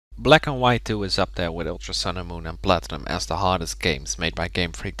Black and White 2 is up there with Ultra Sun and Moon and Platinum as the hardest games made by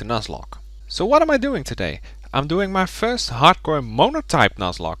Game Freak the Nuzlocke. So what am I doing today? I'm doing my first hardcore Monotype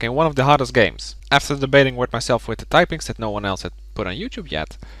Nuzlocke in one of the hardest games. After debating with myself with the typings that no one else had put on YouTube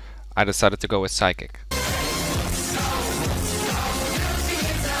yet, I decided to go with Psychic.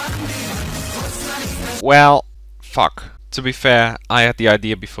 Well, fuck. To be fair, I had the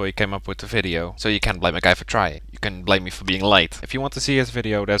idea before he came up with the video, so you can't blame a guy for trying. You can blame me for being late. If you want to see his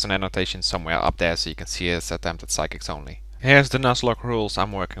video, there's an annotation somewhere up there so you can see his attempt at Psychics only. Here's the Nuzlocke rules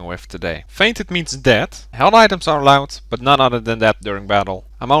I'm working with today. Fainted means dead. Held items are allowed, but none other than that during battle.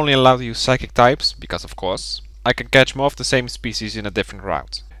 I'm only allowed to use Psychic types, because of course. I can catch more of the same species in a different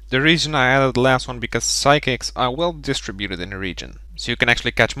route. The reason I added the last one because Psychics are well distributed in the region, so you can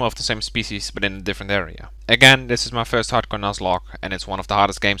actually catch more of the same species but in a different area. Again, this is my first hardcore Nuzlocke and it's one of the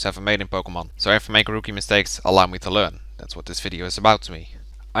hardest games ever made in Pokémon, so if I make rookie mistakes, allow me to learn. That's what this video is about to me.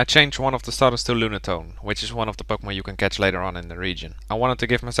 I changed one of the starters to Lunatone, which is one of the Pokemon you can catch later on in the region. I wanted to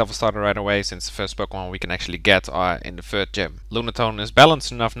give myself a starter right away since the first Pokemon we can actually get are in the third gym. Lunatone is balanced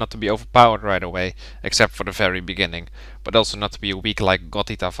enough not to be overpowered right away, except for the very beginning, but also not to be weak like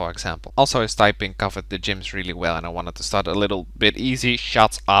Gothita for example. Also his typing covered the gyms really well and I wanted to start a little bit easy.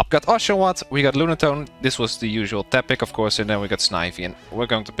 Shut up. Got Oshawott, we got Lunatone, this was the usual tap pick of course, and then we got Snivy and we're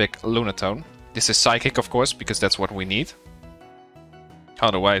going to pick Lunatone. This is Psychic of course, because that's what we need.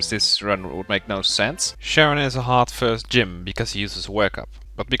 Otherwise this run would make no sense. Sharon is a hard first gym because he uses Workup.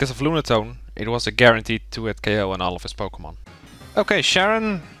 But because of Lunatone, it was a guaranteed 2-hit KO on all of his Pokemon. Okay,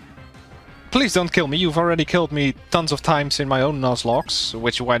 Sharon, please don't kill me. You've already killed me tons of times in my own Nuzlockes,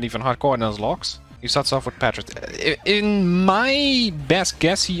 which weren't even hardcore Nuzlockes. He starts off with Patrick. In my best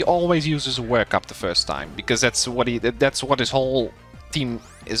guess, he always uses Workup the first time, because that's what his whole team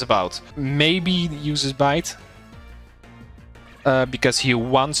is about. Maybe he uses Bite. Because he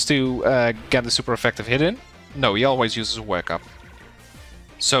wants to get the super effective hit in. No, he always uses Workup.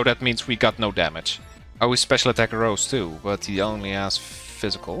 So that means we got no damage. Oh, his special attack rose too, but he only has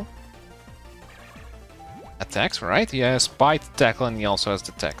physical attacks, right? He has Bite, Tackle, and he also has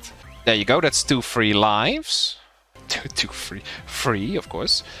Detect. There you go, that's 2 free lives. 2 free, of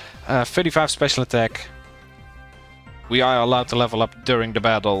course. 35 special attack. We are allowed to level up during the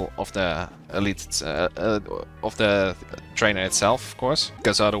battle of the elite, of the trainer itself, of course,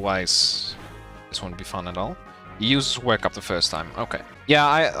 because otherwise this wouldn't be fun at all. He uses Workup the first time, okay. Yeah,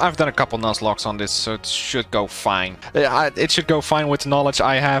 I've done a couple Nuzlockes on this, so it should go fine. It should go fine with the knowledge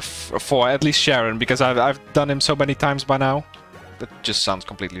I have for at least Sharon, because I've done him so many times by now. That just sounds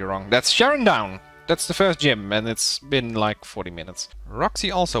completely wrong. That's Sharon down! That's the first gym, and it's been like 40 minutes.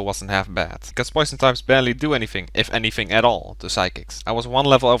 Roxy also wasn't half bad, because poison types barely do anything, if anything at all, to Psychics. I was 1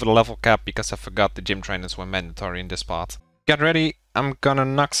 level over the level cap because I forgot the gym trainers were mandatory in this part. Get ready, I'm gonna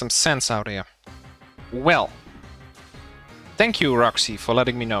knock some sense out here. Well, thank you Roxy for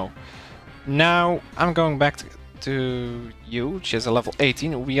letting me know. Now I'm going back to you, she's a level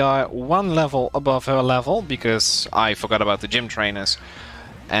 18. We are 1 level above her level, because I forgot about the gym trainers,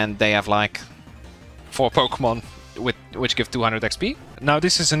 and they have like 4 Pokemon which give 200 XP. Now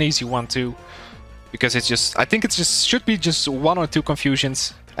this is an easy one too, because it's just, I think it should be just 1 or 2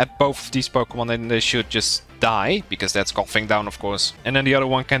 confusions at both of these Pokemon and they should just die, because that's coughing down of course. And then the other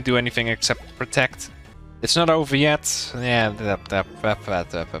one can't do anything except protect. It's not over yet. Yeah,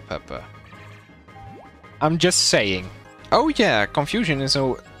 I'm just saying. Oh yeah, confusion is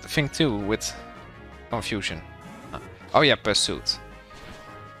a thing too with confusion. Oh yeah, pursuit.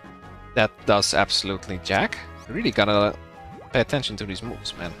 That does absolutely jack. You really gotta pay attention to these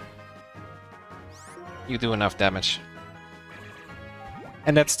moves, man. You do enough damage.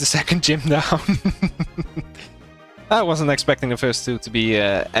 And that's the second gym down. I wasn't expecting the first 2 to be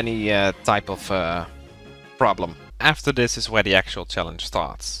any type of problem. After this is where the actual challenge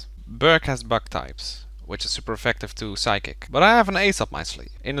starts. Burke has bug types, which is super effective to Psychic. But I have an ace up my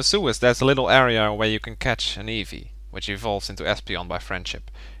sleeve. In the sewers there's a little area where you can catch an Eevee, which evolves into Espeon by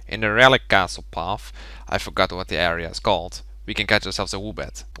friendship. In the Relic Castle path, I forgot what the area is called, we can catch ourselves a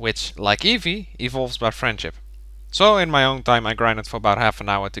Woobat, which, like Eevee, evolves by friendship. So in my own time I grinded for about half an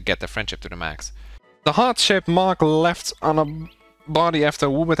hour to get the friendship to the max. The heart-shaped mark left on a body after a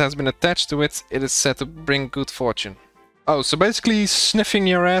Woobat has been attached to it, it is said to bring good fortune. Oh, so basically sniffing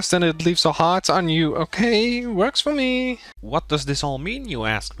your ass and it leaves a heart on you. Okay, works for me. What does this all mean, you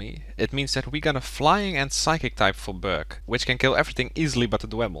ask me? It means that we got a flying and psychic type for Burke, which can kill everything easily but the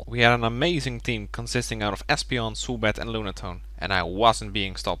Dwebble. We had an amazing team consisting out of Espeon, Zubat and Lunatone, and I wasn't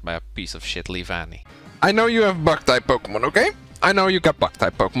being stopped by a piece of shit Leavanny. I know you have bug type Pokemon, okay? I know you got bug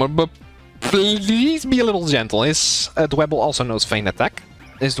type Pokemon, but please be a little gentle. His Dwebble also knows Feint Attack.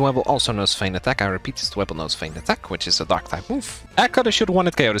 This Dwebble also knows Feint Attack. I repeat, this Dwebble knows Feint Attack, which is a Dark type move. Egg Cutter should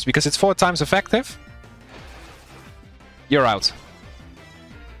one-hit KO this because it's 4 times effective. You're out.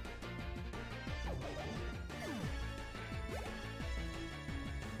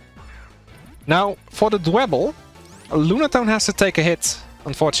 Now, for the Dwebble, Lunatone has to take a hit,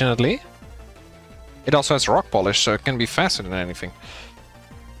 unfortunately. It also has Rock Polish, so it can be faster than anything.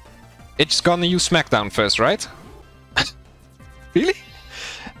 It's gonna use Smackdown first, right? Really?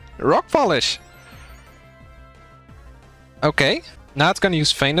 Rock Polish! Okay, now it's gonna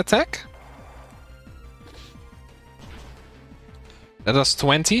use Feint Attack. That does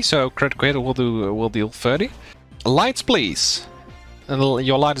 20, so Critical Hit will deal 30. Lights, please! And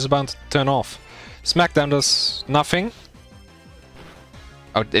your light is about to turn off. Smackdown does nothing.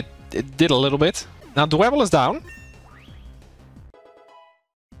 Oh, it did a little bit. Now Dwebble is down.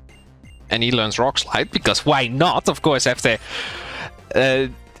 And he learns Rock Slide, because why not? Of course, after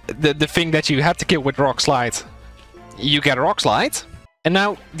the thing that you had to kill with Rock Slide, you get Rock Slide. And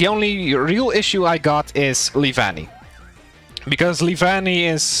now the only real issue I got is Leavanny. Because Leavanny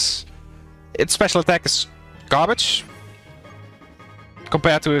is... its special attack is garbage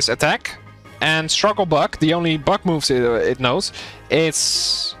compared to his attack. And Struggle Bug, the only bug moves it knows,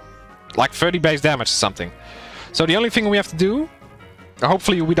 it's like 30 base damage or something. So the only thing we have to do,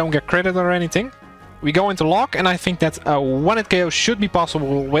 hopefully we don't get credit or anything, we go into lock, and I think that a one-hit KO should be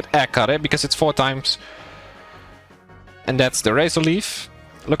possible with Egg Cutter, because it's 4 times. And that's the Razor Leaf.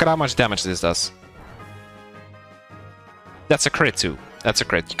 Look at how much damage this does. That's a crit too. That's a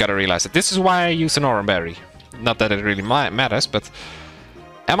crit, you gotta realize it. This is why I use an Oran Berry. Not that it really matters, but...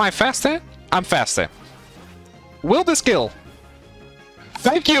 am I faster? I'm faster. Will this kill?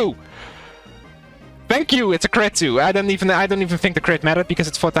 Thank you! Thank you, it's a crit too. I don't even think the crit mattered because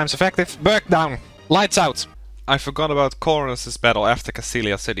it's 4 times effective. Burk down. Lights out. I forgot about Chorus's battle after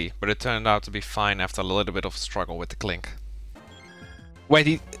Castelia City, but it turned out to be fine after a little bit of struggle with the Clink.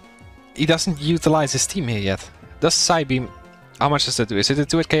 Wait, he doesn't utilize his team here yet. Does Psybeam... how much does that do? Is it a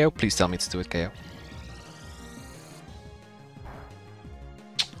 2-hit KO? Please tell me it's a 2-hit KO.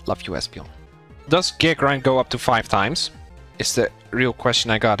 Love you, Espeon. Does Gear Grind go up to 5 times? Is the real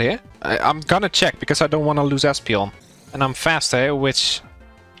question I got here. I'm gonna check because I don't want to lose Espeon. And I'm faster, which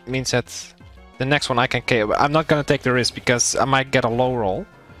means that the next one I can KO. I'm not gonna take the risk because I might get a low roll.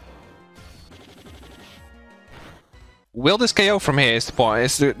 Will this KO from here is the point,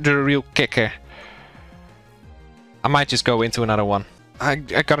 is the real kicker. I might just go into another one. I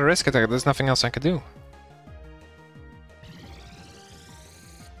gotta risk it, there's nothing else I can do.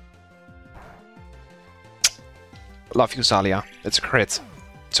 Love you, Zalia. It's a crit.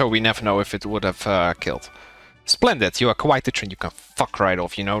 So we never know if it would have killed. Splendid, you are quite the trend. You can fuck right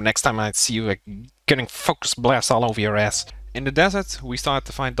off, you know. Next time I see you getting focus blast all over your ass. In the desert, we started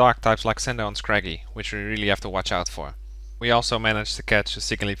to find dark types like Sendo and Scraggy, which we really have to watch out for. We also managed to catch a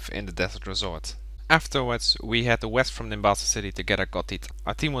Sigilyph in the desert resort. Afterwards, we head west from Nimbasa City to get a Gotit.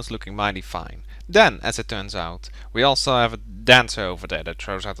 Our team was looking mighty fine. Then, as it turns out, we also have a dancer over there that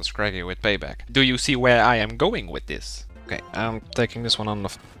throws out a Scraggy with payback. Do you see where I am going with this? Okay, I'm taking this one on the...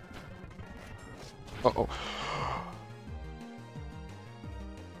 uh-oh.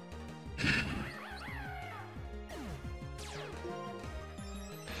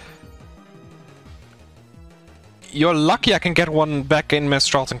 You're lucky I can get one back in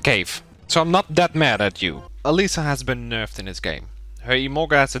Mestralton Cave. So I'm not that mad at you. Elisa has been nerfed in this game. Her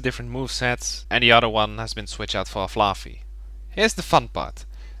Emolga has a different moveset, and the other one has been switched out for a Fluffy. Here's the fun part.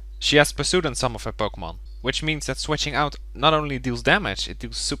 She has pursued on some of her Pokemon, which means that switching out not only deals damage, it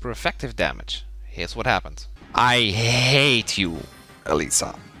deals super effective damage. Here's what happened. I hate you,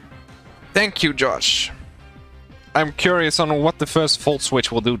 Elisa. Thank you, Josh. I'm curious on what the first Volt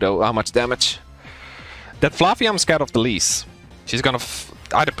Switch will do though, how much damage. That Fluffy I'm scared of the least. She's gonna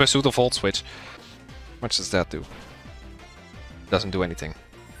either pursue the Volt Switch. How much does that do? Doesn't do anything.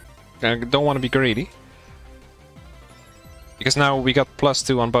 I don't want to be greedy. Because now we got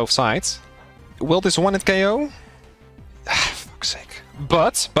 +2 on both sides. Will this one-hit KO? Ah, fuck's sake.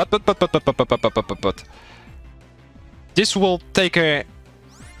 But. This will take her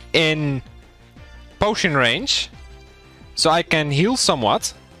in potion range. So I can heal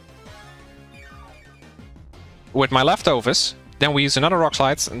somewhat. With my leftovers. Then we use another Rock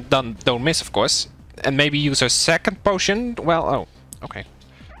Slide, and don't miss, of course. And maybe use a second potion. Well, oh, okay.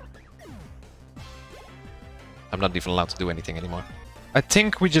 I'm not even allowed to do anything anymore. I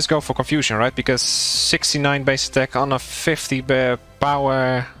think we just go for Confusion, right? Because 69 base attack on a 50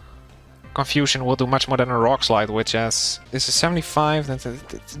 power Confusion will do much more than a Rock Slide, which has... This is 75,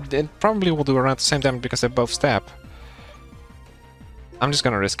 it probably will do around the same damage because they both stab. I'm just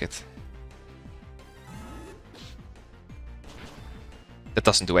gonna risk it. That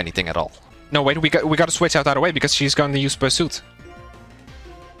doesn't do anything at all. No, wait, we got to switch out either way because she's going to use Pursuit.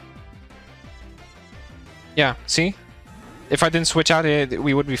 Yeah, see? If I didn't switch out,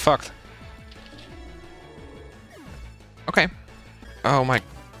 we would be fucked. Okay. Oh my...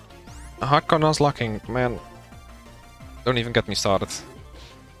 Hardcore Nuzlocking, man. Don't even get me started.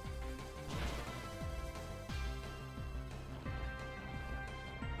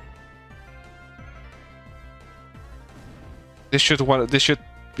 This should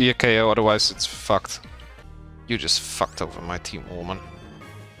be a KO, otherwise it's fucked. You just fucked over my team, woman.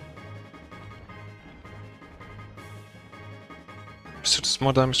 So it's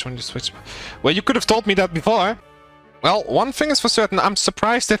more damage when you switch. Well, you could have told me that before. Well, one thing is for certain, I'm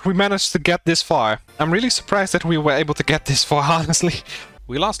surprised that we managed to get this far. I'm really surprised that we were able to get this far, honestly.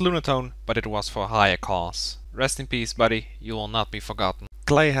 We lost Lunatone, but it was for a higher cause. Rest in peace, buddy. You will not be forgotten.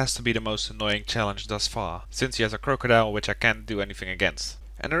 Clay has to be the most annoying challenge thus far, since he has a crocodile which I can't do anything against.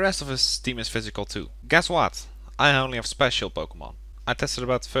 And the rest of his team is physical too. Guess what? I only have special Pokemon. I tested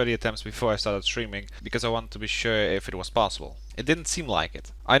about 30 attempts before I started streaming, because I wanted to be sure if it was possible. It didn't seem like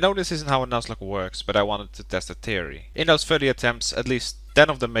it. I know this isn't how a Nuzlocke works, but I wanted to test a theory. In those 30 attempts, at least 10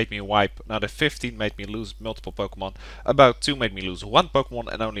 of them made me wipe, another 15 made me lose multiple Pokemon, about 2 made me lose 1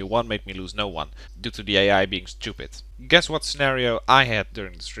 Pokemon, and only 1 made me lose no one, due to the AI being stupid. Guess what scenario I had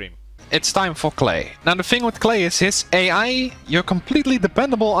during the stream? It's time for Clay. Now the thing with Clay is his AI, you're completely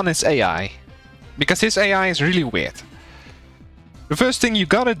dependable on his AI. Because his AI is really weird. The first thing you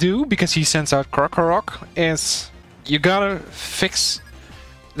gotta do, because he sends out Krokorok, is you gotta fix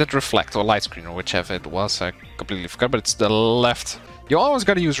that reflect or light screen or whichever it was. I completely forgot, but it's the left. You always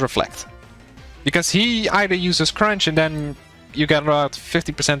gotta use reflect. Because he either uses crunch and then you get about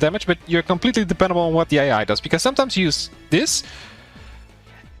 50% damage, but you're completely dependable on what the AI does. Because sometimes you use this,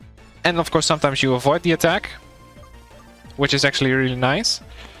 and of course sometimes you avoid the attack, which is actually really nice.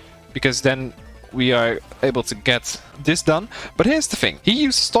 Because then we are able to get this done. But here's the thing. He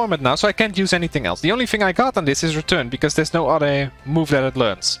uses Stormit now, so I can't use anything else. The only thing I got on this is Return, because there's no other move that it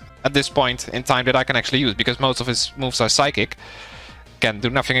learns at this point in time that I can actually use, because most of his moves are psychic. Can do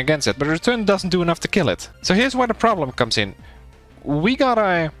nothing against it, but Return doesn't do enough to kill it. So here's where the problem comes in. We got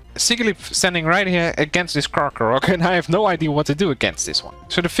a Sigilyph standing right here against this Krokorok, and I have no idea what to do against this one.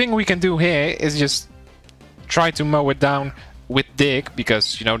 So the thing we can do here is just try to mow it down with Dig,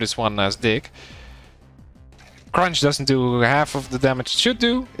 because you know this one has Dig. Crunch doesn't do half of the damage it should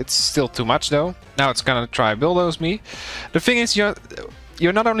do. It's still too much though. Now it's gonna try Bulldoze me. The thing is, you're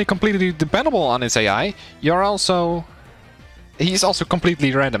not only completely dependable on his AI, he's also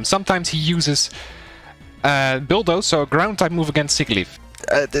completely random. Sometimes he uses Bulldoze, so a ground type move against Sigilyph.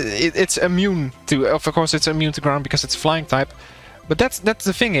 It's immune to, of course, it's immune to ground because it's flying type. But that's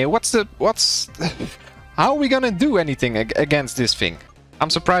the thing here. How are we gonna do anything against this thing? I'm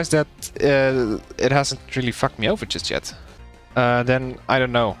surprised that it hasn't really fucked me over just yet. Then I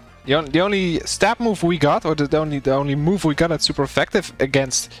don't know. The only stab move we got, or the only move we got that's super effective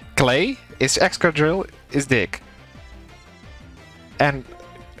against Clay is Excadrill, is Dig. And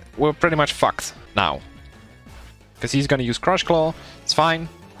we're pretty much fucked now. Because he's gonna use Crush Claw, it's fine.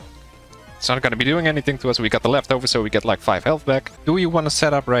 It's not gonna be doing anything to us, we got the leftover, so we get like 5 health back. Do we want to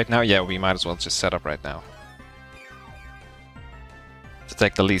set up right now? Yeah, we might as well just set up right now. To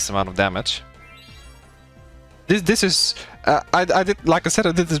take the least amount of damage. This is... I did, like I said,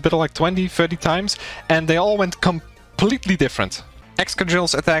 I did this battle like 20-30 times, and they all went completely different.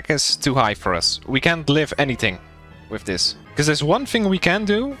 Excadrill's attack is too high for us. We can't live anything with this. Because there's one thing we can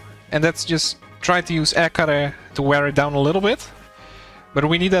do, and that's just try to use Air Cutter to wear it down a little bit. But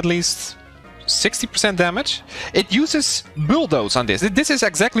we need at least 60% damage. It uses Bulldoze on this. This is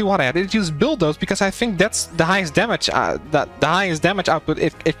exactly what I had. It used Bulldoze because I think that's the highest damage the highest damage output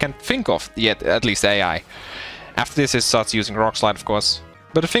it can think of, at least AI. After this it starts using Rock Slide, of course.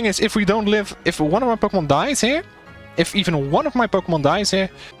 But the thing is, if we don't live, if one of my Pokemon dies here, if even one of my Pokemon dies here,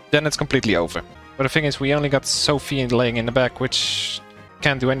 then it's completely over. But the thing is, we only got Sophie laying in the back, which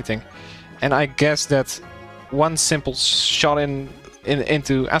can't do anything. And I guess that one simple shot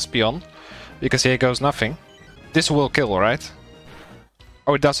into Espeon, because here goes nothing. This will kill, right?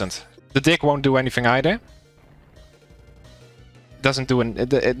 Oh, it doesn't. The Dig won't do anything either.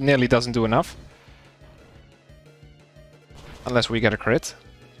 It nearly doesn't do enough. Unless we get a crit.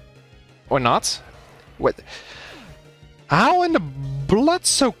 Or not. What? How in the blood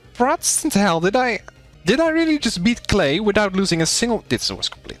so Protestant hell did I really just beat Clay without losing a single... This was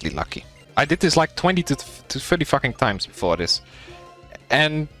completely lucky. I did this like 20 to 30 fucking times before this.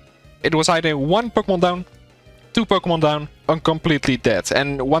 And it was either one Pokemon down 2 Pokemon down, I'm completely dead.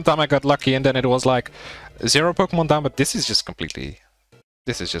 And one time I got lucky and then it was like 0 Pokemon down, but this is just completely...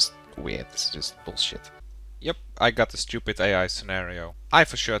 This is just weird, this is just bullshit. Yep, I got the stupid AI scenario. I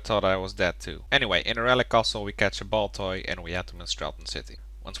for sure thought I was dead too. Anyway, in a Relic Castle we catch a ball toy and we head to Minstrelton City.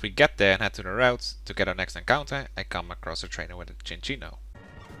 Once we get there and head to the route to get our next encounter, I come across a trainer with a Chinchino.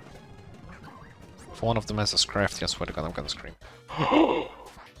 If one of them has a crafty, I swear to God I'm gonna scream.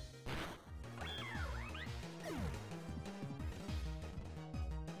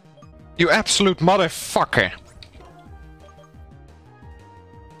 You absolute motherfucker!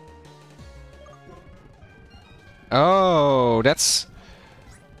 Oh, that's...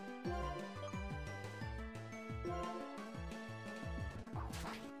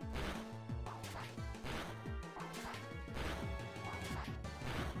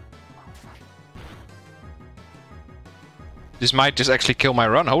 This might just actually kill my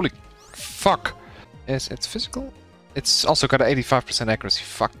run, holy fuck! Is it physical? It's also got an 85% accuracy.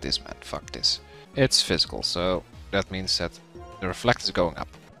 Fuck this, man, fuck this. It's physical, so that means that the reflect is going up.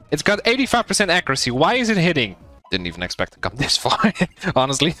 It's got 85% accuracy, why is it hitting? Didn't even expect to come this far,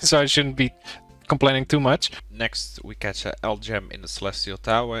 honestly, so I shouldn't be complaining too much. Next, we catch a L-Gem in the Celestial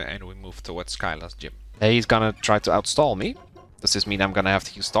Tower and we move towards Skylar's gym. Hey, he's gonna try to outstall me. Does this mean I'm gonna have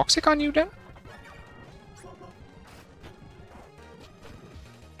to use Toxic on you then?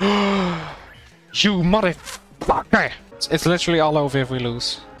 You motherfucker! It's literally all over if we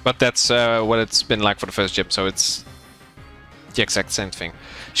lose. But that's what it's been like for the first gym, so it's the exact same thing.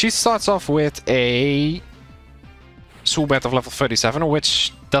 She starts off with a Soulbat of level 37,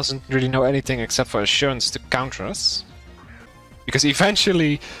 which doesn't really know anything except for Assurance to counter us. Because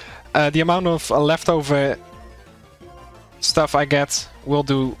eventually the amount of leftover stuff I get will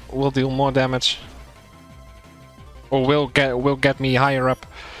deal more damage. Or will get me higher up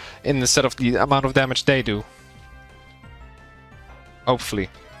instead of the amount of damage they do. Hopefully.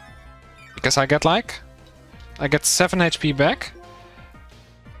 Because I get 7 HP back.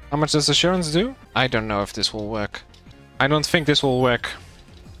 How much does Assurance do? I don't know if this will work. I don't think this will work.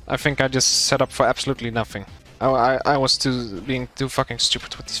 I think I just set up for absolutely nothing. I was being too fucking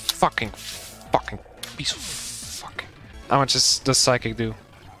stupid with this fucking piece of fucking... How much does Psychic do?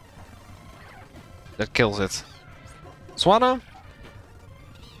 That kills it. Swanna?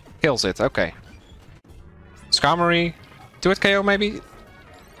 Kills it, okay. Skarmory? 2-hit KO maybe?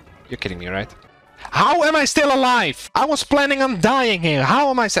 You're kidding me, right? How am I still alive? I was planning on dying here. How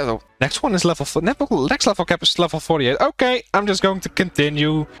am I still... Oh, next one is level... Next level cap is level 48. Okay, I'm just going to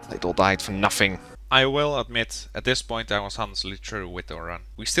continue. They all died for nothing. I will admit, at this point I was honestly through with the run.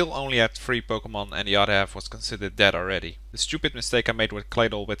 We still only had 3 Pokemon and the other half was considered dead already. The stupid mistake I made with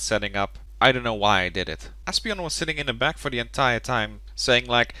Claydol with setting up, I don't know why I did it. Aspeon was sitting in the back for the entire time, saying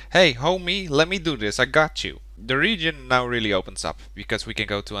like, hey homie, let me do this, I got you. The region now really opens up, because we can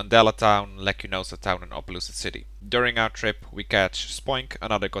go to Andela Town, Lecunosa Town and Opelucid City. During our trip we catch Spoink,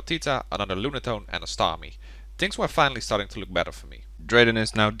 another Gothita, another Lunatone and a Starmie. Things were finally starting to look better for me. Drayden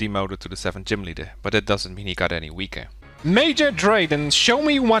is now demoted to the 7th gym leader, but that doesn't mean he got any weaker. Major Drayden, show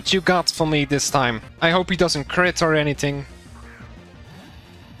me what you got for me this time. I hope he doesn't crit or anything.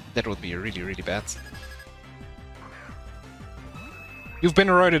 That would be really, really bad. You've been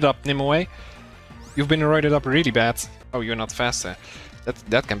eroded up, Nimue. You've been eroded up really bad. Oh, you're not faster.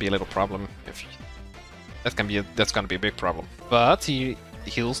 That can be a little problem. That's gonna be a big problem. But he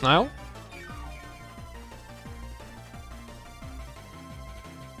heals now.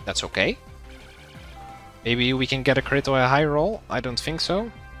 That's okay. Maybe we can get a crit or a high roll. I don't think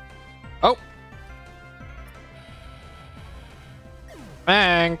so. Oh!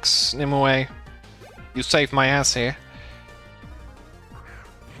 Thanks, Nimue. You saved my ass here.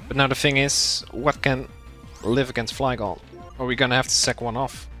 But now the thing is, what can live against Flygon? Or are we gonna have to sack one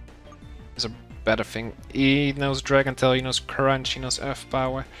off? Is a better thing. He knows Dragon Tail, he knows Crunch, he knows Earth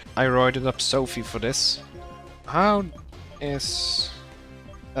Power. I roided up Sophie for this. How is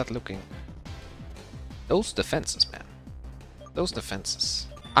that looking? Those defenses, man. Those defenses.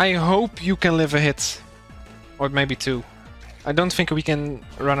 I hope you can live a hit. Or maybe 2. I don't think we can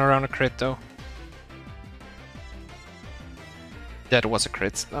run around a crit though. That was a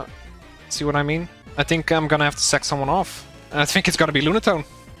crit. See what I mean? I think I'm gonna have to sack someone off. And I think it's gonna be Lunatone.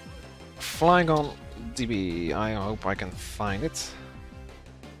 Flygon DB. I hope I can find it.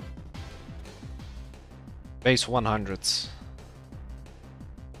 Base 100.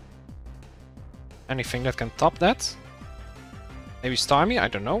 Anything that can top that? Maybe Starmie? I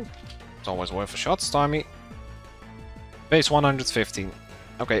don't know. It's always worth a shot, Starmie. Base 115.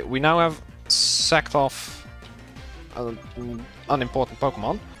 Okay, we now have sacked off an unimportant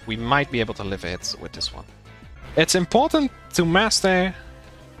Pokemon. We might be able to live a hit with this one. It's important to master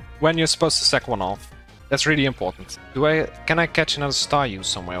when you're supposed to sack one off. That's really important. Can I catch another Staryu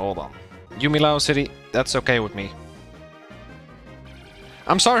somewhere? Hold on. Yumilao City, that's okay with me.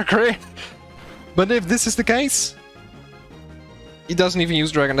 I'm sorry, Gray, but if this is the case, he doesn't even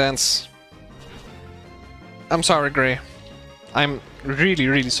use Dragon Dance. I'm sorry, Gray. I'm really,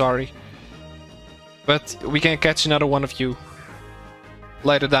 really sorry. But we can catch another one of you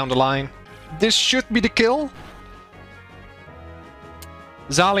later down the line. This should be the kill.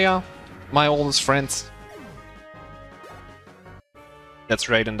 Zalia, my oldest friend. That's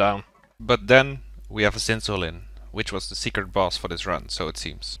Raiden down. But then we have a Zinzolin, which was the secret boss for this run, so it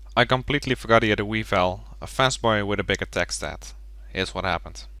seems. I completely forgot he had a Weavile, a fast boy with a big attack stat. Here's what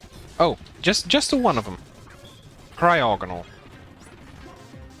happened. Oh, just the one of them. Cryogonal.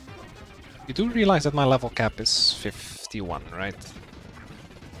 You do realize that my level cap is 51, right?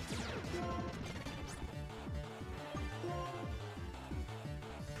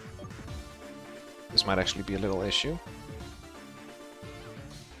 This might actually be a little issue.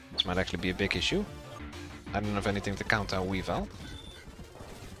 This might actually be a big issue. I don't have anything to counter a Weavile.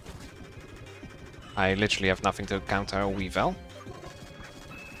 I literally have nothing to counter a Weavile.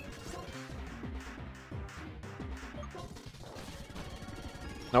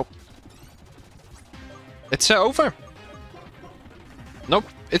 Nope. It's over. Nope.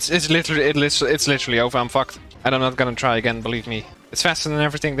 It's literally over. I'm fucked. And I'm not gonna try again, believe me. It's faster than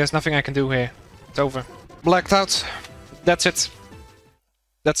everything. There's nothing I can do here. It's over. Blacked out. That's it.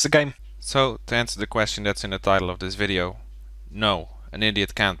 That's the game. So, to answer the question that's in the title of this video, no, an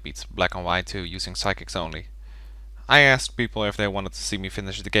idiot can't beat Black and White 2 using Psychics only. I asked people if they wanted to see me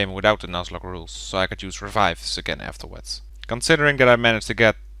finish the game without the Nuzlocke rules, so I could use revives again afterwards. Considering that I managed to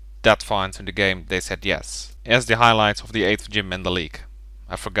get that far into the game, they said yes. As the highlights of the 8th gym in the league.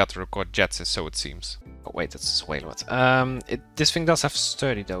 I forgot to record Jets, so it seems. Oh wait, that's Wailord. This thing does have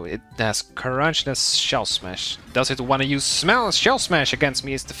sturdy though. It has crunch, it has shell smash. Does it want to use shell smash against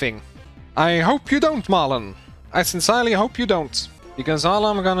me is the thing. I hope you don't, Marlon. I sincerely hope you don't. Because all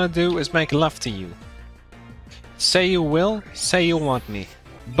I'm gonna do is make love to you. Say you will, say you want me.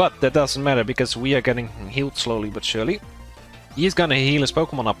 But that doesn't matter because we are getting healed slowly but surely. He's gonna heal his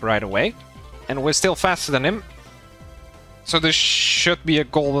Pokemon up right away. And we're still faster than him. So this should be a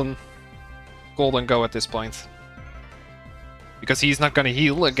golden go at this point. Because he's not gonna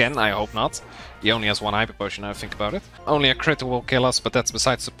heal again, I hope not. He only has one Hyper Potion, now I think about it. Only a crit will kill us, but that's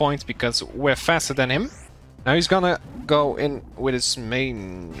besides the point, because we're faster than him. Now he's gonna go in with his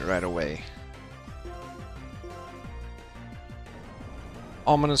main right away.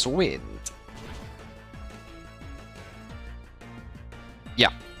 Ominous Wind. Yeah.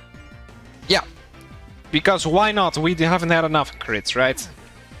 Yeah. Because why not? We haven't had enough crits, right?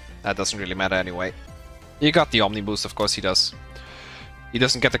 That doesn't really matter anyway. You got the Omni Boost, of course he does. He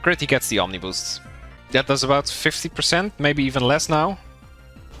doesn't get the crit, he gets the Omni Boost. That does about 50%, maybe even less now.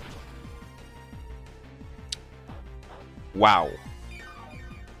 Wow.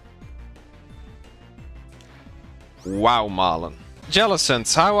 Wow, Marlon.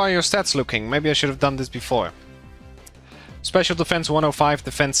 Jellicent, how are your stats looking? Maybe I should have done this before. Special defense 105,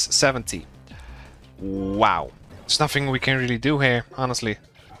 defense 70. Wow. There's nothing we can really do here, honestly.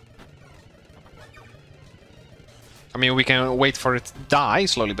 I mean, we can wait for it to die,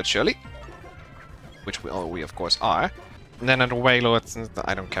 slowly but surely. Which we of course are. And then at the Wailord,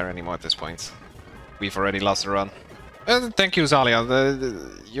 I don't care anymore at this point. We've already lost the run. Thank you, Zalia.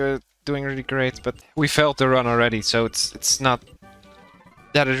 You're doing really great, but we failed the run already, so it's not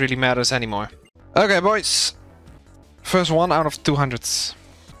that it really matters anymore. Okay, boys. First one out of 200.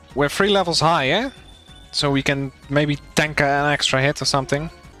 We're 3 levels high, eh? So we can maybe tank an extra hit or something.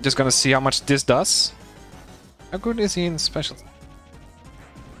 Just gonna see how much this does. How good is he in special?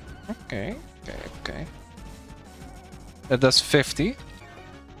 Okay. That does 50.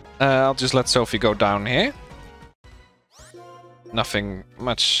 I'll just let Sophie go down here. Nothing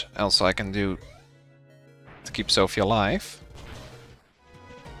much else I can do to keep Sophie alive.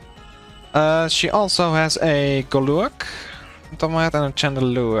 She also has a Golurk on top of my head and a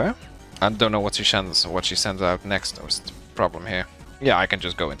Chandelure. I don't know what she sends out next. That was the problem here. Yeah, I can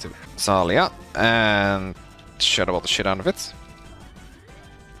just go into Zalia and shut all the shit out of it.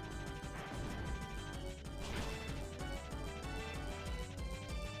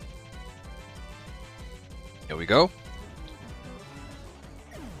 Here we go.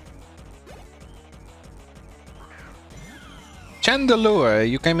 Chandelure,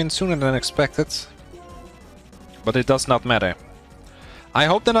 you came in sooner than expected. But it does not matter. I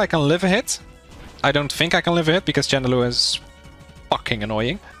hope that I can live a hit. I don't think I can live a hit because Chandelure is fucking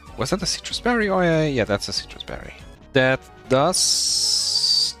annoying. Was that a citrus berry? Oh yeah, that's a citrus berry. That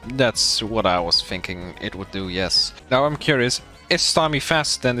does... That's what I was thinking it would do, yes. Now I'm curious, is Starmie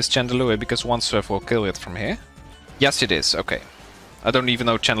faster than this Chandelure because one surf will kill it from here? Yes it is, okay. I don't even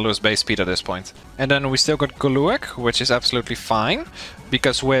know Chandelure's base speed at this point. And then we still got Goluek, which is absolutely fine,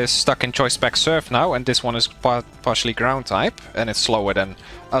 because we're stuck in Choice Spec Surf now, and this one is partially ground type, and it's slower than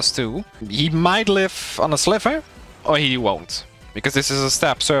us too. He might live on a sliver, or he won't, because this is a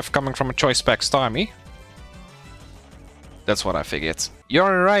Stab Surf coming from a Choice Spec Starmie. That's what I figured.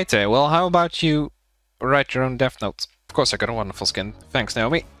 You're a writer. Well, how about you write your own Death Note? Of course I got a wonderful skin. Thanks,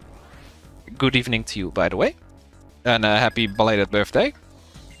 Naomi. Good evening to you, by the way. And happy belated birthday.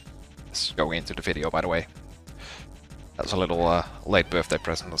 It's going into the video, by the way. That's a little late birthday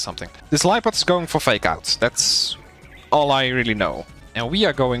present or something. This Lipot is going for Fake Out. That's all I really know. And we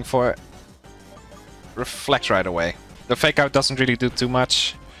are going for Reflect right away. The Fake Out doesn't really do too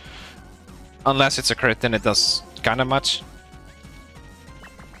much. Unless it's a crit, then it does kinda much.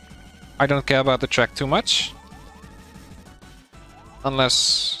 I don't care about the track too much.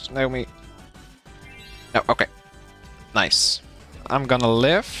 Unless Naomi... No, okay. Nice. I'm gonna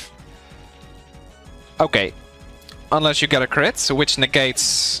live. Okay. Unless you get a crit, which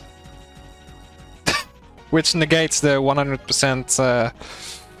negates... which negates the 100%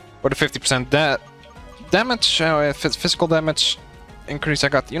 or the 50% damage, physical damage increase I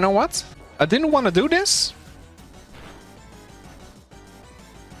got. You know what? I didn't want to do this.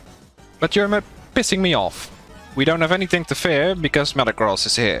 But you're pissing me off. We don't have anything to fear because Metagross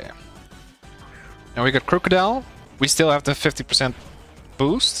is here. And we got Crocodile. We still have the 50%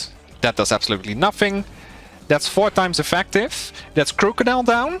 boost. That does absolutely nothing. That's 4 times effective. That's Crocodile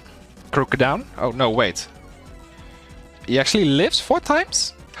down. Crocodile. Oh no, wait. He actually lives 4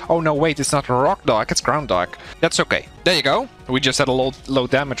 times? Oh no, wait, it's not Rock Dog, it's Ground Dog. That's okay. There you go. We just had a low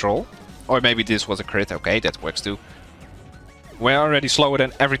damage roll. Or maybe this was a crit. Okay, that works too. We're already slower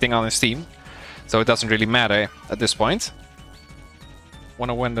than everything on his team. So it doesn't really matter at this point.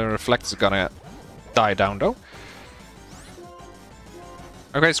 Wonder when the Reflect is gonna die down though.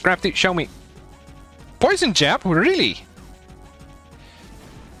 Okay, Scrafty, show me. Poison Jab? Really?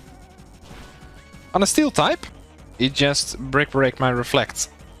 On a Steel type? He just break my Reflect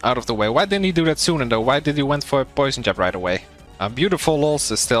out of the way. Why didn't he do that sooner though? Why did he went for a Poison Jab right away? A beautiful loss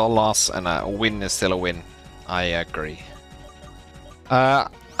is still a loss and a win is still a win. I agree.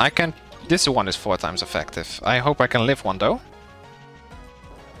 I can... This one is 4 times effective. I hope I can live one though.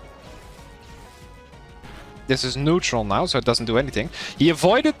 This is neutral now, so it doesn't do anything. He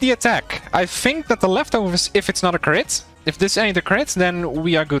avoided the attack. I think that the leftovers, if it's not a crit, if this ain't a crit, then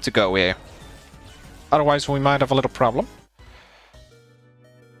we are good to go here. Otherwise, we might have a little problem.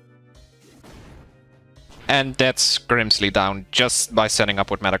 And that's Grimsley down just by setting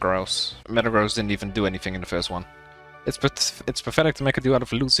up with Metagross. Metagross didn't even do anything in the first one. It's pathetic to make a do out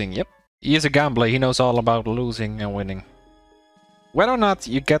of losing, yep. He is a gambler, he knows all about losing and winning. Whether or not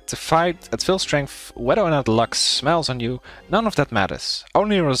you get to fight at full strength, whether or not luck smells on you, none of that matters.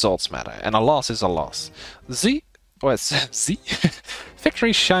 Only results matter, and a loss is a loss. Z?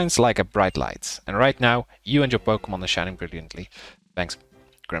 Victory shines like a bright light, and right now, you and your Pokemon are shining brilliantly. Thanks,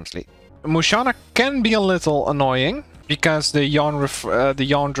 Grimsley. Musharna can be a little annoying, because the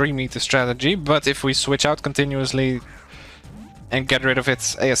Yawn Dream Eater strategy, but if we switch out continuously and get rid of it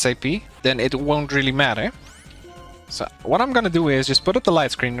ASAP, then it won't really matter. So what I'm gonna do is just put up the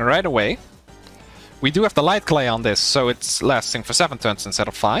light screen right away. We do have the light clay on this, so it's lasting for 7 turns instead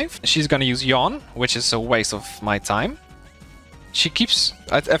of 5. She's gonna use Yawn, which is a waste of my time. She keeps...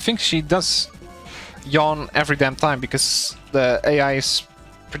 I think she does Yawn every damn time, because the AI is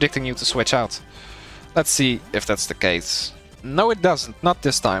predicting you to switch out. Let's see if that's the case. No, it doesn't. Not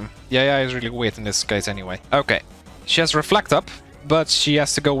this time. The AI is really weird in this case anyway. Okay. She has Reflect up, but she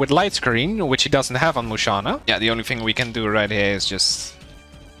has to go with Light Screen, which she doesn't have on Musharna. Yeah, the only thing we can do right here is just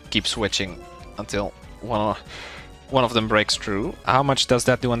keep switching until one of them breaks through. How much does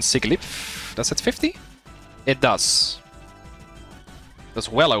that do on Sigilyph? Does it 50? It does. That's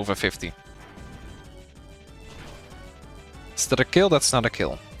well over 50. Is that a kill? That's not a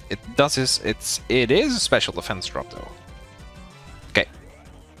kill. It is a special defense drop though. Okay.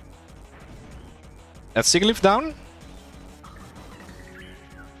 That's Sigilyph down.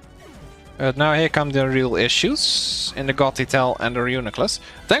 Now here come the real issues in the Gothitelle and the Reuniclus.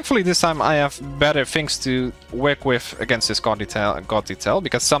 Thankfully this time I have better things to work with against this Gothitelle,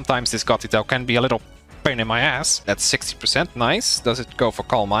 because sometimes this Gothitelle can be a little pain in my ass. That's 60%, nice. Does it go for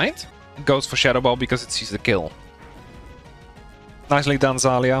Calm Mind? It goes for Shadow Ball because it sees the kill. Nicely done,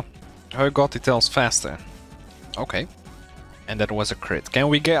 Zalia. Her Gothitelle's faster. Okay. And that was a crit. Can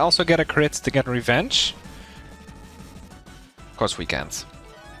we also get a crit to get revenge? Of course we can't.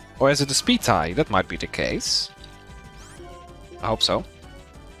 Or is it a speed tie? That might be the case. I hope so.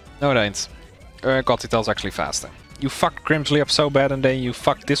 No, it ain't. Gothitel's actually faster. You fucked Grimsley up so bad and then you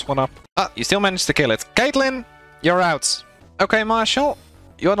fucked this one up. Ah, you still managed to kill it. Caitlyn, you're out. Okay, Marshall,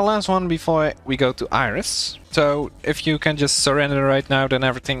 you're the last one before we go to Iris. So if you can just surrender right now, then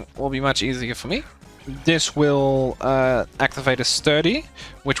everything will be much easier for me. This will activate a sturdy,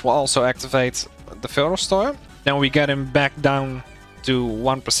 which will also activate the Furrow Store. Then we get him back down to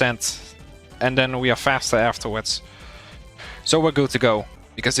 1%, and then we are faster afterwards. So we're good to go,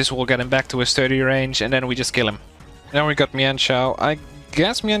 because this will get him back to a sturdy range, and then we just kill him. Then we got Mienshao. I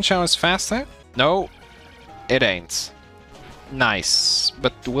guess Mienshao is faster? No, it ain't. Nice.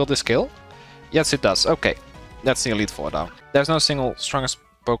 But will this kill? Yes, it does. Okay, that's the Elite Four down. There's no single strongest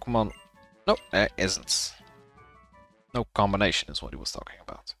Pokemon. Nope, there isn't. No combination is what he was talking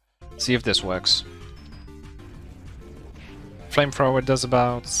about. See if this works. Flamethrower does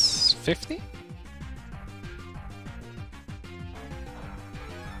about 50?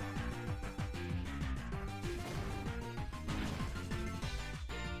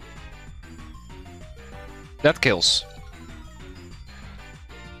 That kills.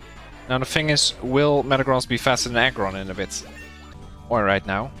 Now the thing is, will Metagross be faster than Aggron in a bit? Or right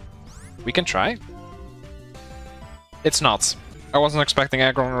now? We can try. It's not. I wasn't expecting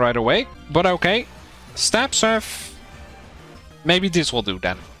Aggron right away, but okay. Stab Surf. Maybe this will do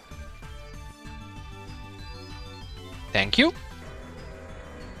then. Thank you.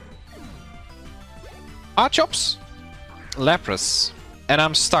 Archops. Lapras. And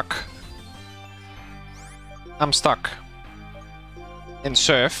I'm stuck. I'm stuck in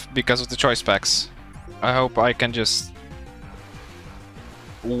Surf because of the choice packs. I hope I can just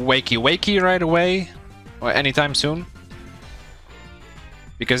wakey right away or anytime soon,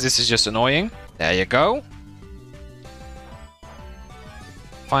 because this is just annoying. There you go.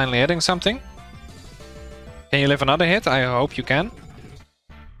 Finally hitting something. Can you live another hit? I hope you can.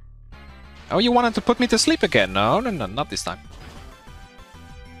 Oh, you wanted to put me to sleep again? No, not this time.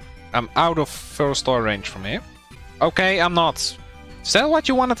 I'm out of first store range from here. Okay, I'm not. Is that what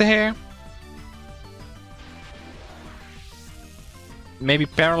you wanted to hear? Maybe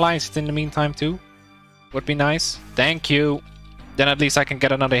paralyze it in the meantime too? Would be nice. Thank you. Then at least I can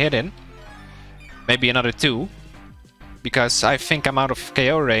get another hit in. Maybe another 2. Because I think I'm out of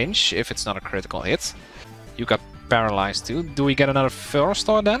KO range if it's not a critical hit. You got paralyzed too. Do we get another first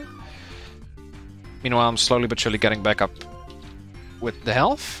store then? Meanwhile, I'm slowly but surely getting back up with the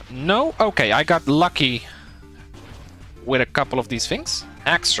health. No? Okay, I got lucky with a couple of these things.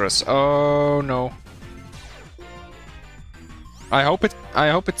 Axorus. Oh no. I hope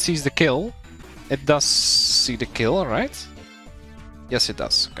it sees the kill. It does see the kill, right? Yes, it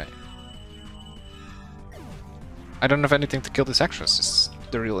does. Okay. I don't have anything to kill this Axorus. Is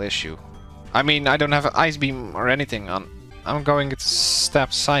the real issue. I mean, I don't have an Ice Beam or anything on. I'm going to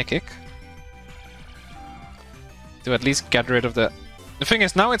stab Psychic to at least get rid of the... The thing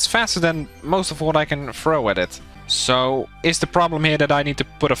is, now it's faster than most of what I can throw at it. So, is the problem here that I need to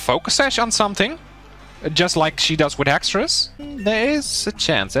put a Focus Sash on something? Just like she does with Axorus? There is a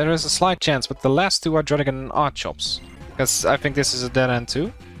chance. There is a slight chance, but the last two are Drodigan and Archops. Because I think this is a dead end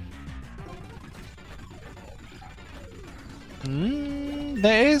too.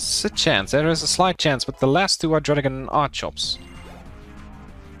 There is a chance. There is a slight chance, but the last two are Drodigan and Archops.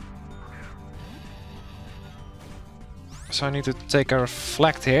 So I need to take a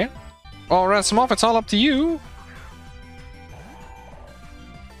Reflect here. Oh, Ransomov, it's all up to you.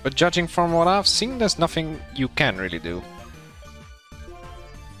 But judging from what I've seen, there's nothing you can really do.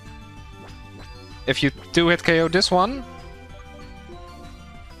 If you 2-hit KO this one,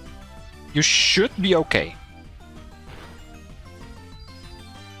 you should be okay.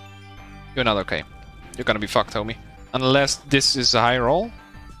 You're not okay. You're gonna be fucked, homie. Unless this is a high roll.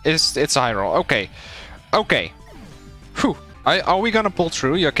 It's a high roll. Okay. Okay. Whew. Are we gonna pull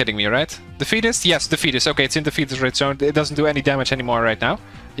through? You're kidding me, right? Defeatist? Yes, Defeatist. Okay, it's in Defeatist red zone. It doesn't do any damage anymore right now,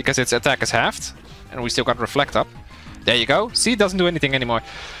 because its attack is halved. And we still got Reflect up. There you go. See, it doesn't do anything anymore.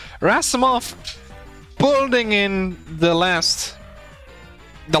 Rasamov pulling in the last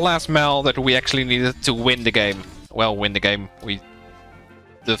Mel that we actually needed to win the game. Well, win the game. We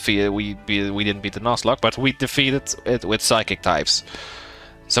didn't beat the Nuzlocke, but we defeated it with Psychic types.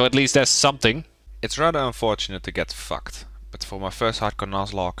 So at least there's something. It's rather unfortunate to get fucked, but for my first Hardcore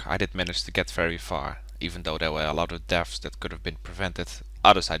Nuzlocke I did manage to get very far, even though there were a lot of deaths that could have been prevented,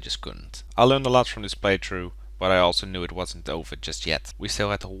 others I just couldn't. I learned a lot from this playthrough, but I also knew it wasn't over just yet. We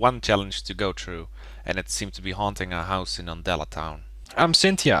still had one challenge to go through, and it seemed to be haunting our house in Undella Town. I'm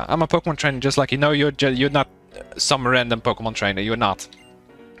Cynthia. I'm a Pokemon trainer just like you. No, you're not some random Pokemon trainer. You're not.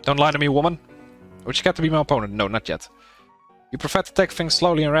 Don't lie to me, woman. Would you get to be my opponent? No, not yet. You prefer to take things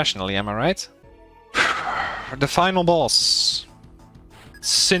slowly and rationally, am I right? The final boss.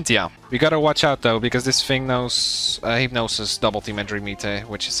 Cynthia. We gotta watch out though, because this thing knows Hypnosis, Double Team, and Dream Eater,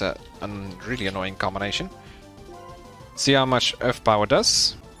 which is a really annoying combination. See how much Earth Power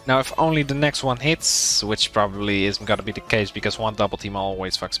does. Now if only the next one hits, which probably isn't gonna be the case, because one Double Team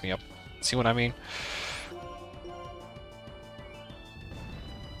always fucks me up. See what I mean?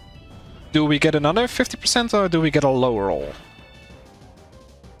 Do we get another 50% or do we get a low roll?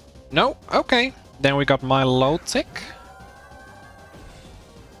 No? Okay. Then we got my low tick.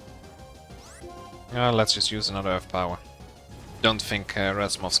 Let's just use another Earth Power. Don't think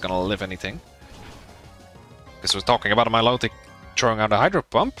Rasmov's gonna live anything. Because we're talking about my low tick throwing out a Hydro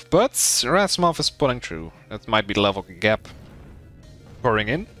Pump, but Rasmov is pulling through. That might be the level gap pouring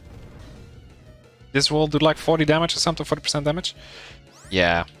in. This will do like 40 damage or something, 40% damage.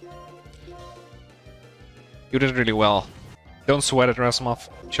 Yeah. You did really well. Don't sweat it, Rasmov.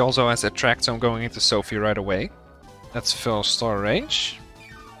 She also has Attract, so I'm going into Sophie right away. That's full store range,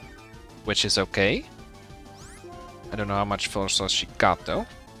 which is okay. I don't know how much full store she got though.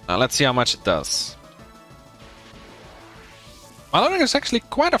 Now let's see how much it does. Maloric is actually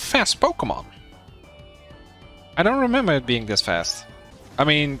quite a fast Pokemon. I don't remember it being this fast. I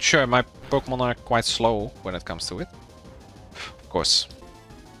mean, sure, my Pokemon are quite slow when it comes to it. Of course.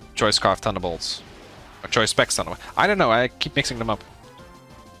 Choice Scarf Thunderbolts. Or Choice Specs Thunderbolts. I don't know, I keep mixing them up.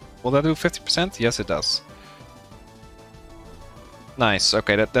 Will that do 50%? Yes, it does. Nice,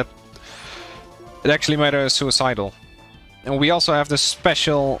 okay, that it actually made her suicidal. And we also have the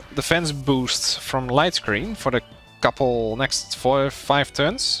special defense boost from Light Screen for the couple next 4 or 5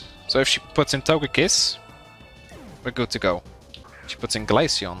 turns. So if she puts in Togekiss, we're good to go. She puts in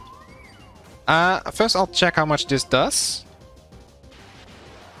Glaceon. First I'll check how much this does.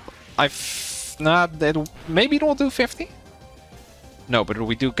 Maybe it will do 50? No, but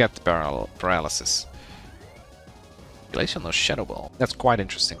we do get paralysis. Glaceon or Shadow Ball. That's quite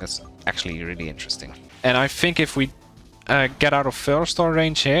interesting. That's actually really interesting. And I think if we get out of Ferrostor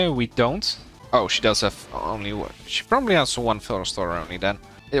range here, we don't. Oh, she does have only one. She probably has one Ferrostor only then.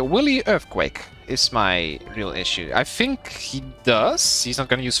 Will he Earthquake is my real issue. I think he does. He's not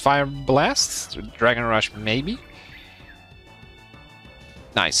gonna use Fire Blast. Dragon Rush maybe.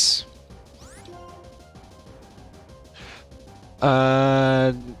 Nice.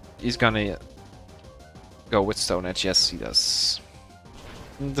 He's gonna go with Stone Edge. Yes, he does.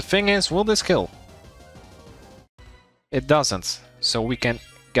 The thing is, will this kill? It doesn't. So we can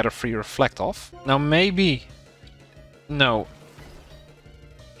get a free Reflect off. Now maybe... No.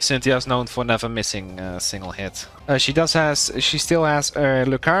 Cynthia's known for never missing a single hit. She still has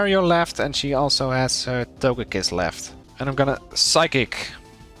Lucario left, and she also has her Togekiss left. And I'm gonna Psychic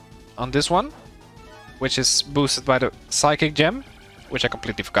on this one, which is boosted by the Psychic Gem, which I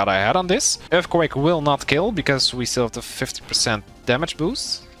completely forgot I had on this. Earthquake will not kill, because we still have the 50% damage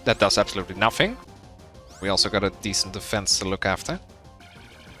boost. That does absolutely nothing. We also got a decent defense to look after.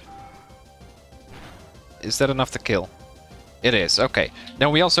 Is that enough to kill? It is, okay.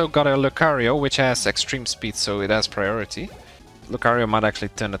 Then we also got a Lucario, which has extreme speed, so it has priority. Lucario might actually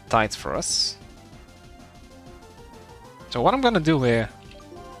turn the tide for us. So what I'm gonna do here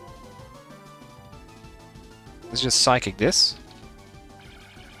is just Psychic this.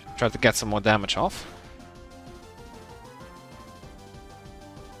 Try to get some more damage off.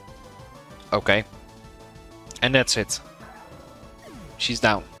 Okay. And that's it. She's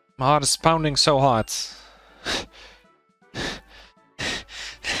down. My heart is pounding so hard.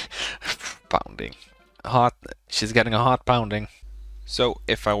 Pounding. Heart. She's getting a heart pounding. So,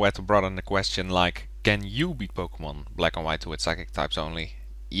 if I were to broaden the question like, can you beat Pokemon Black and White with Psychic types only?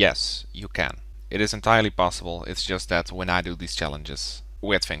 Yes, you can. It is entirely possible, it's just that when I do these challenges,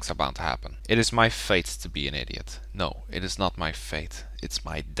 weird things are bound to happen. It is my fate to be an idiot. No, it is not my fate. It's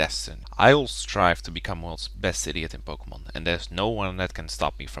my destiny. I will strive to become world's best idiot in Pokemon, and there's no one that can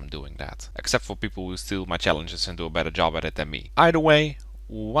stop me from doing that. Except for people who steal my challenges and do a better job at it than me. Either way,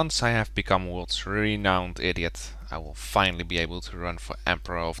 once I have become world's renowned idiot, I will finally be able to run for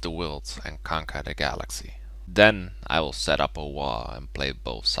Emperor of the World and conquer the galaxy. Then I will set up a war and play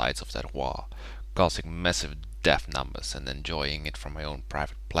both sides of that war, causing massive death numbers and enjoying it from my own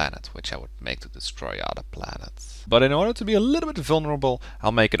private planet, which I would make to destroy other planets. But in order to be a little bit vulnerable,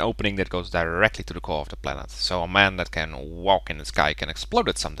 I'll make an opening that goes directly to the core of the planet, so a man that can walk in the sky can explode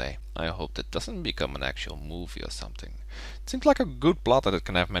it someday. I hope that doesn't become an actual movie or something. It seems like a good plot that it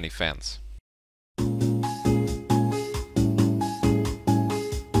can have many fans.